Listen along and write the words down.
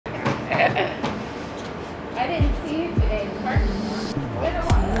I didn't see you today in person. Wait a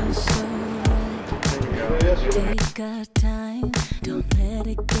while. Take our time, don't let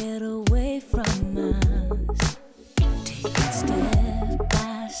it get away from us. Take it step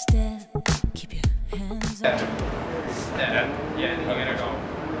by step, keep your hands on. Step. Yeah, you're gonna go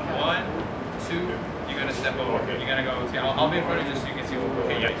 1, 2. You're gonna step over. Okay. You're gonna go. See, I'll be in front of you just so you can see what we're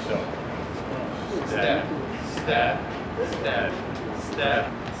doing. Okay, yeah. So. Step. Step. Step. Step.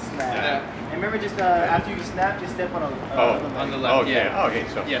 Snap. And remember, just after you snap, just step on the on the left. Okay. Yeah. Okay.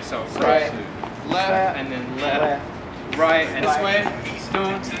 So. Yeah. So right, left, and then left, right, and this way.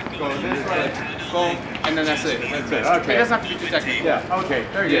 Boom. Go this way. Boom. And then that's it. That's it. Okay. It doesn't have to be too technical. Yeah. Okay.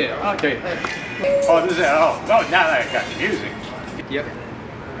 Very good. Yeah. Okay. Oh, this is oh no! Now that I got the music. Yep.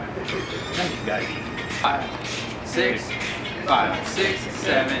 Thank you guys. 5, 6, 5, 6,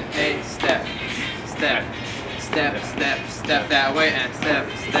 7, 8. Step. Step. Step, step, step that way, and step,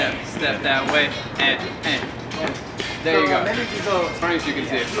 step, step that way, and there you go. Maybe you go As far as you can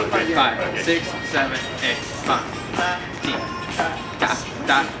see it. 5, 6, 7, 8. 5. Da,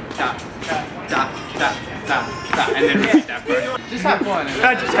 da, da, da, da, da, da, and then repeat that part. Just have fun.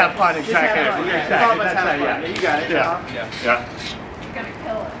 Just have fun and track it. It's all about having fun. You got it. Yeah. Yeah. You're gonna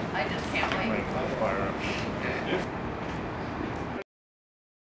kill it. I just can't wait.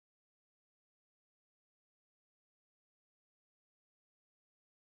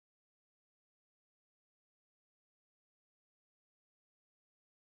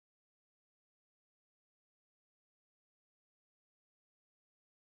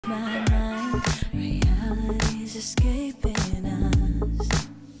 My mind, reality's escaping us.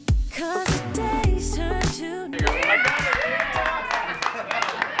 'Cause the days turn to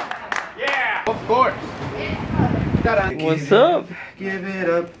Yeah. Of course. What's up? Give it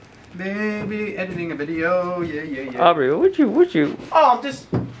up, baby. Editing a video. Yeah, yeah, yeah. Aubrey, what you? Oh, I'm just.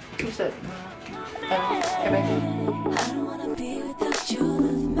 Who said? I don't wanna be without you.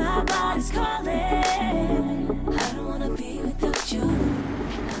 My body's calling. I don't wanna be without you.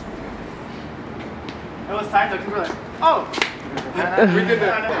 It was time to we were like, oh. We did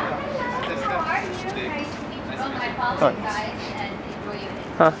that. How are you? Nice to meet you. Oh, I follow you guys and enjoy you.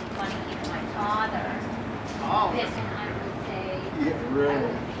 It's Huh. really funny. Even my father, Oh. this and I would say, Yeah, I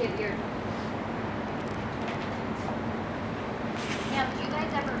would give your. Now, do you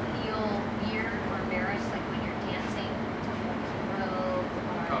guys ever feel weird or embarrassed, like when you're dancing to rope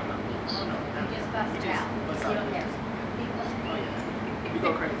or Oh, no. people? You just bust it out. Bust You out. don't care. People. Oh yeah. You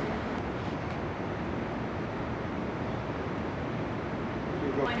go crazy.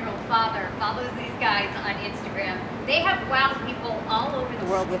 1-year-old father follows these guys on Instagram. They have wowed people all over the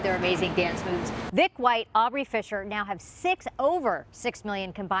world with their amazing dance moves. Vik Aubrey Fisher now have over 6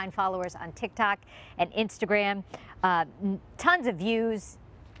 million combined followers on TikTok and Instagram. Tons of views.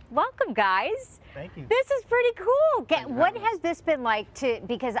 Welcome, guys. Thank you. This is pretty cool. What has this been like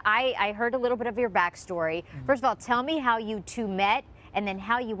because I heard a little bit of your backstory. First of all, tell me how you two met and then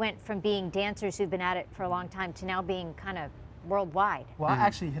how you went from being dancers who've been at it for a long time to now being kind of worldwide. Well, I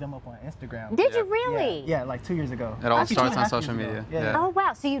actually hit him up on Instagram. Did you really? Yeah, like 2 years ago. It all Actually, starts 2.5 on social years media. ago. Yeah. Oh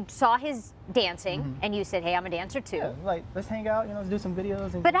wow! So you saw his dancing and you said, "Hey, I'm a dancer too." Yeah, like let's hang out, let's do some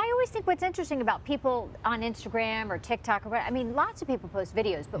videos. And But I always think what's interesting about people on Instagram or TikTok or what, I mean, lots of people post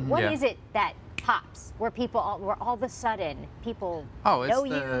videos, but what Yeah. is it that pops where where all of a sudden people Oh, it's know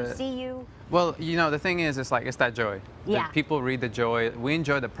the- you, see you? Well, the thing is, it's that joy. Yeah. People read the joy. We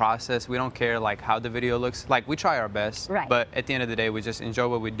enjoy the process. We don't care like how the video looks. Like we try our best. Right. But at the end of the day, we just enjoy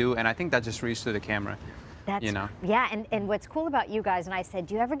what we do, and I think that just reads through the camera. That's you know. Yeah, and what's cool about you guys, and I said,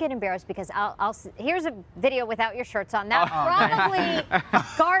 do you ever get embarrassed? Because here's a video without your shirts on. That probably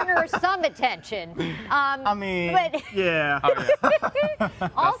garners some attention. I mean, but yeah. Oh, yeah.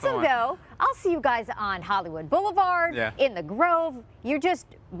 also one. though, I'll see you guys on Hollywood Boulevard, Yeah. in the Grove. You're just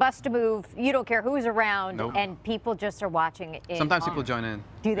bust a move. You don't care who's around, Nope. and people just are watching it. Sometimes people join in.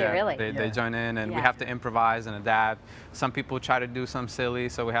 Do they really? They join in, and Yeah. we have to improvise and adapt. Some people try to do some silly,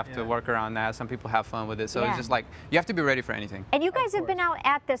 so we have to work around that. Some people have fun with it, so Yeah. it's just like you have to be ready for anything. And you guys have been out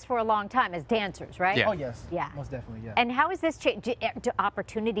at this for a long time as dancers, right? Yeah. Oh yes. Yeah. Most definitely, yeah. And how has this changed? Do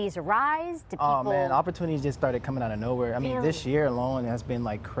opportunities arise? Do people? Oh man, opportunities just started coming out of nowhere. I mean, Really? this year alone has been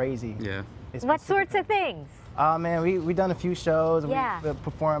like crazy. Yeah. It's What been super sorts of things? Oh man, we done a few shows. Yeah. We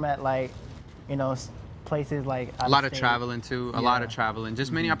perform at like, places like A lot of traveling too. A lot of Yeah. traveling.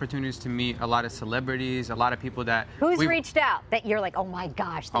 Just many opportunities to meet a lot of celebrities. A lot of people that. Who's we- reached out that you're like, oh my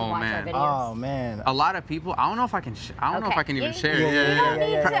gosh, they Oh, watch man. our videos? Oh man. A lot of people. I don't know if I can. I don't know if I can even share. Yeah, it. yeah, You don't yeah,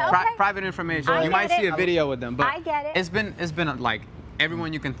 need yeah, to. yeah. Okay. Private information. I You might get see it. a video with them, but I get it. It's been like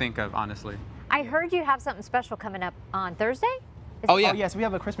everyone you can think of, honestly. I heard you have something special coming up on Thursday. Oh yeah. Oh yes, we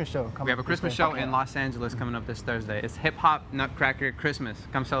have a Christmas show coming. We have a Christmas show in Los Angeles coming up this Thursday. It's Hip Hop Nutcracker Christmas.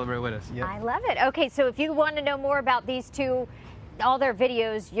 Come celebrate with us. Yep. I love it. Okay, so if you want to know more about these two, all their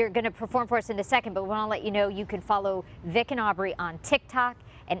videos, you're going to perform for us in a second, but we want to let you know you can follow Vik and Aubrey on TikTok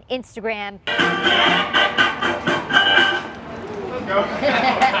and Instagram. Let's go.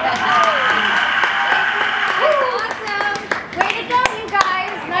 Awesome. Way to go, you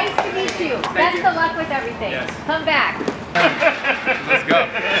guys. Nice to meet you. Best of luck with everything. Yes. Come back. Let's go.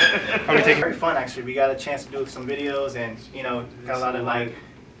 Are we taking? Very fun actually. We got a chance to do some videos and got a lot of like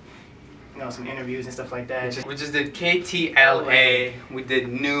some interviews and stuff like that. We just did KTLA, we did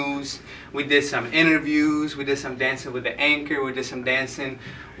news, we did some interviews, we did some dancing with the anchor, we did some dancing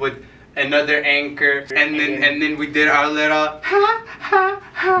with another anchor, and then we did our little ha ha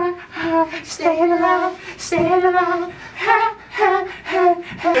ha ha, stay alive, ha ha ha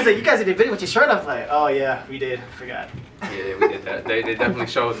ha. It's like, you guys did a video with your shirt off, like, oh yeah, we did, forgot. Yeah, we did that. They definitely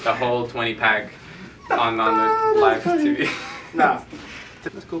showed the whole 20-pack on the live TV. Nah.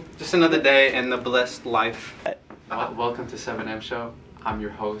 That's cool. Just another day in the blessed life. Welcome to 7M Show. I'm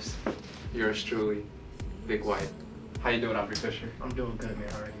your host, yours truly, Vik White. How you doing, Aubrey Fisher? I'm doing good, man.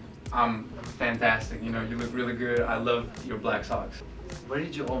 How are you? I'm fantastic. You know, you look really good. I love your black socks. Where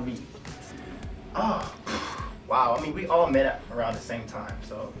did you all meet? Oh, wow. I mean, we all met around the same time,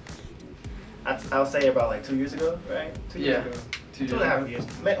 so I'll say about like 2 years ago, right? 2 years ago. 2.5 years.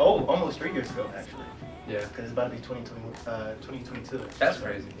 Oh, almost 3 years ago, actually. Yeah. Because it's about to be 2022. That's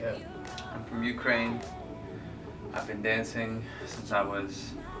crazy. Yeah. I'm from Ukraine. I've been dancing since I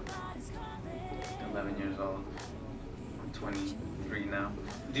was 11 years old. I'm 23 now.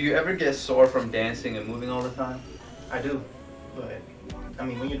 Do you ever get sore from dancing and moving all the time? I do, but I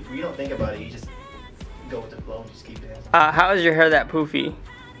mean, when you don't think about it, you just go with the flow and just keep dancing. How is your hair that poofy?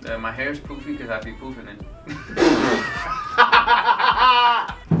 My hair is poofy because I be poofing it.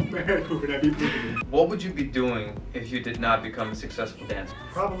 What would you be doing if you did not become a successful dancer?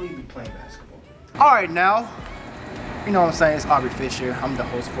 Probably be playing basketball. All right, now, you know what I'm saying? It's Aubrey Fisher. I'm the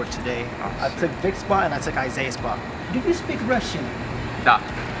host for today. I took Vik's spot and I took Isaiah's spot. Do you speak Russian? Da.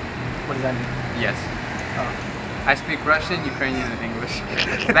 What does that mean? Yes. I speak Russian, Ukrainian, and English.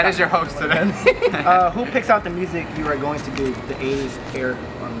 That is your host today. Who picks out the music you are going to do the 80s air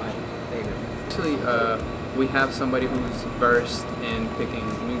on my favorite? Actually, we have somebody who's versed in picking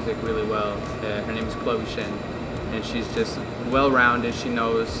music really well. Her name is Shinn, and she's just well-rounded. She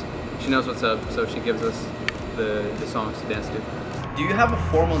knows what's up, so she gives us the songs to dance to. Do you have a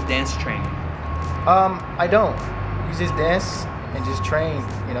formal dance training? I don't. You just dance and just train.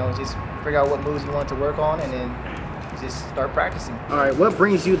 Just figure out what moves you want to work on, and then just start practicing. All right, what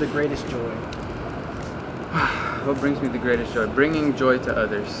brings you the greatest joy? What brings me the greatest joy? Bringing joy to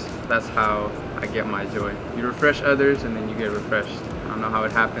others. That's how I get my joy. You refresh others and then you get refreshed. I don't know how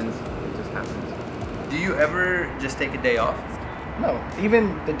it happens, it just happens. Do you ever just take a day off? No,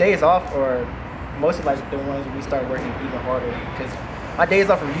 even the days off are mostly like the ones we start working even harder, because my days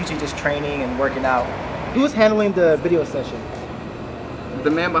off are usually just training and working out. Who's handling the video session? The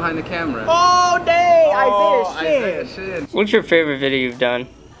man behind the camera. Oh, dang! Isaiah Shinn. What's your favorite video you've done?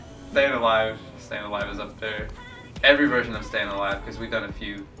 Staying Alive. Staying Alive is up there. Every version of Staying Alive, because we've done a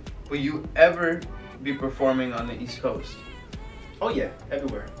few. Will you ever be performing on the East Coast? Oh yeah,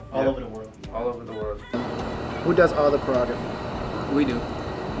 everywhere. All over the world. All over the world. Who does all the choreography? We do.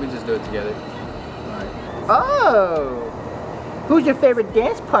 We just do it together. Alright. Oh! Who's your favorite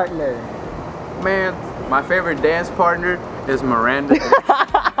dance partner? Man, my favorite dance partner is Miranda.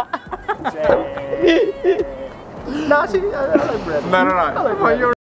 No, I like Brad. No.